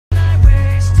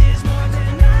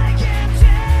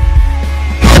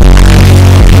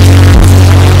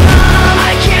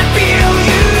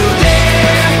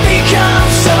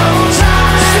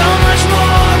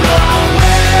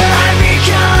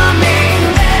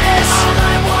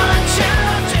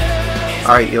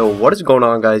Alright, yo, what is going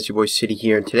on, guys? Your boy Cydi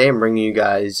here, and today I'm bringing you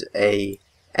guys a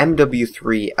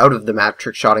MW3 out of the map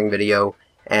trickshotting video,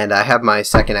 and I have my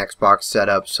second Xbox set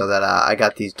up so that I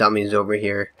got these dummies over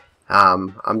here.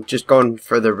 I'm just going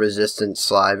for the resistance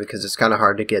slide because it's kind of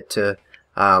hard to get to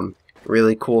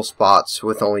really cool spots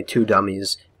with only two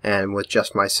dummies and with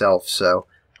just myself, so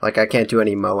like I can't do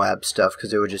any Moab stuff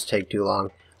because it would just take too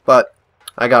long. But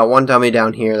I got one dummy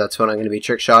down here, that's what I'm going to be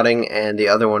trickshotting, and the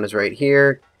other one is right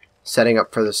here, setting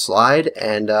up for the slide,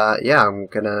 and yeah, I'm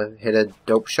gonna hit a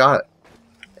dope shot.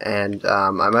 And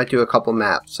I might do a couple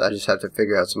maps. I just have to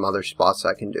figure out some other spots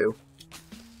I can do.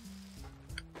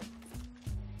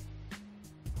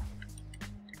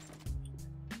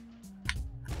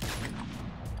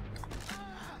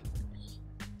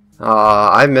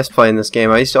 I miss playing this game.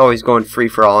 I used to always go in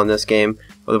free-for-all in this game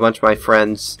with a bunch of my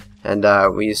friends, and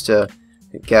we used to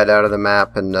get out of the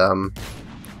map, and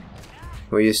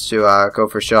we used to go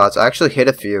for shots. I actually hit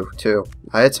a few, too.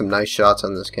 I had some nice shots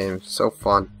on this game. It's so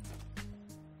fun.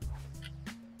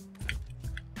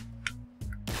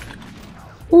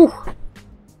 Whew.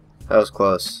 That was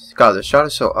close. God, this shot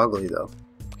is so ugly, though.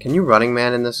 Can you Running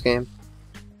Man in this game?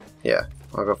 Yeah,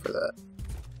 I'll go for that.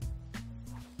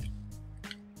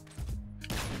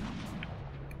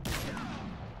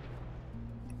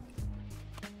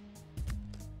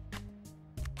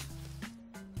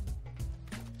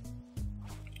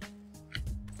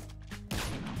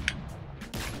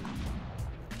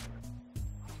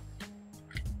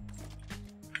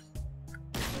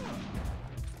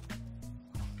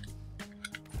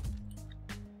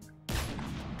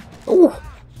 Ooh,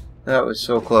 that was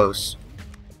so close.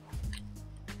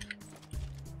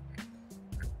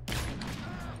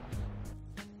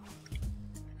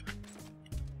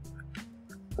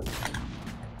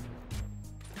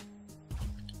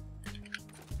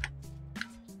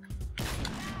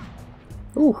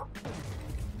 Ooh.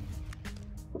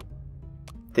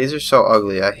 These are so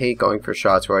ugly. I hate going for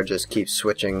shots where I just keep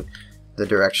switching the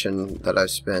direction that I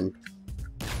spin.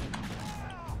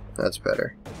 That's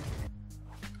better.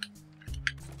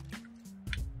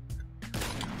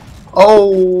 Oh,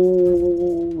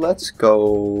 let's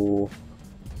go.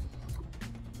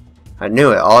 I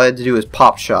knew it. All I had to do was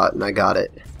pop shot and I got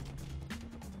it.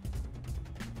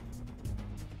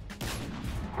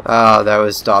 Oh, that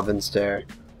was stop and stare.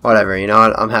 Whatever, you know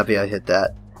what? I'm happy I hit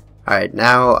that. Alright,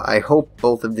 now I hope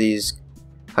both of these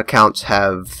accounts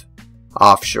have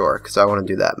offshore because I want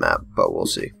to do that map, but we'll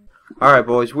see. Alright,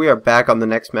 boys, we are back on the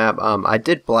next map. I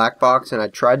did black box and I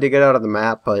tried to get out of the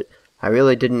map, but I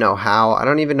really didn't know how. I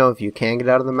don't even know if you can get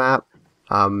out of the map.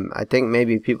 I think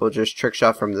maybe people just trick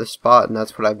shot from this spot, and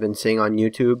that's what I've been seeing on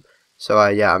YouTube. So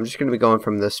yeah, I'm just going to be going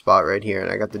from this spot right here,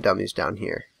 and I got the dummies down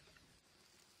here.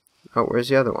 Oh, where's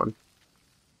the other one?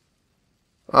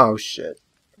 Oh, shit.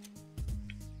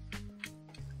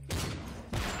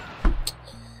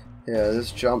 Yeah,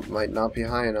 this jump might not be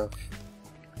high enough.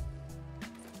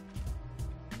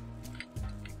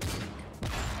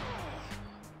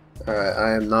 Alright,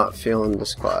 I am not feeling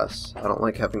this class. I don't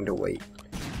like having to wait.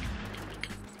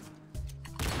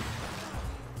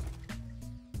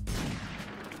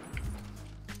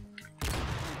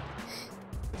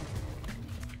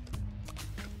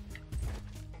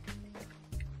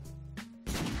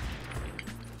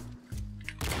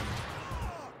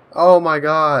 Oh my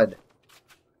god!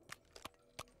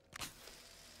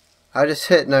 I just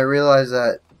hit and I realized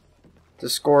that the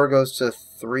score goes to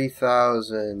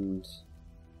 3,000.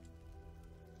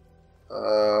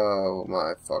 Oh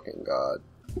my fucking god.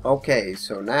 Okay,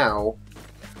 so now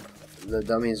the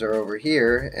dummies are over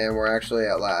here and we're actually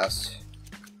at last.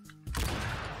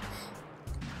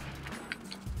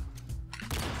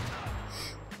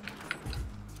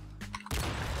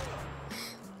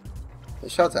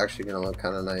 This shot's actually gonna look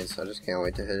kinda nice. I just can't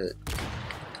wait to hit it.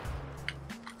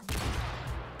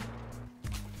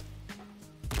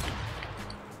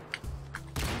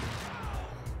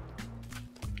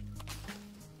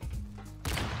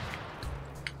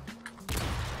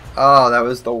 Oh, that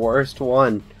was the worst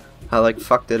one. I like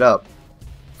fucked it up.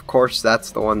 Of course that's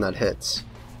the one that hits.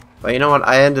 But you know what?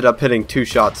 I ended up hitting 2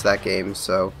 shots that game,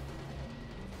 so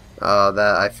that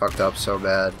I fucked up so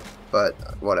bad. But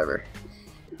whatever.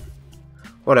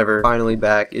 Whatever. Finally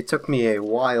back. It took me a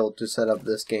while to set up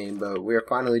this game, but we're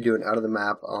finally doing out of the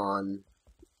map on,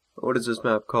 what is this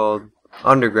map called?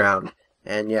 Underground.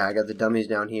 And yeah, I got the dummies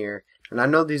down here. And I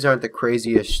know these aren't the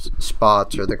craziest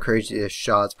spots or the craziest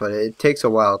shots, but it takes a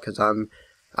while because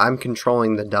I'm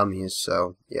controlling the dummies,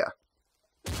 so yeah.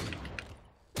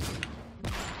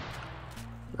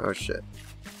 Oh shit.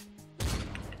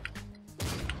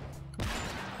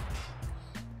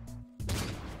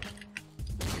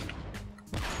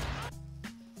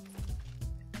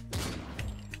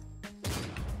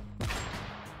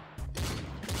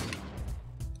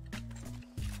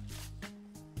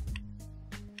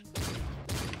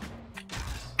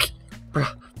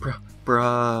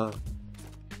 Bruh.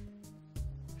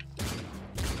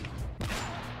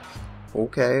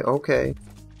 Okay.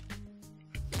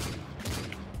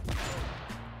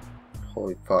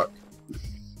 Holy fuck.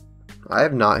 I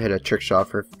have not hit a trick shot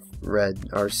for red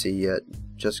RC yet.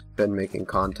 Just been making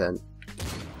content.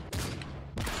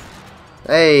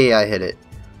 Hey, I hit it.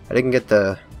 I didn't get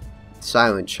the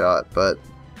silent shot, but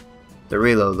the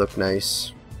reload looked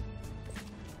nice.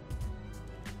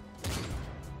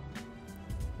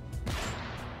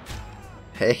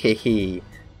 Hey,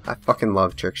 I fucking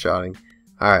love trick shotting.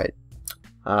 Alright,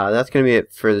 that's going to be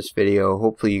it for this video.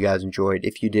 Hopefully you guys enjoyed.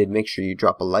 If you did, make sure you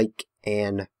drop a like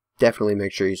and definitely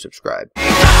make sure you subscribe.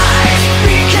 I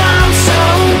become so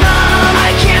numb,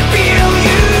 I can't feel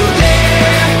you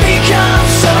there.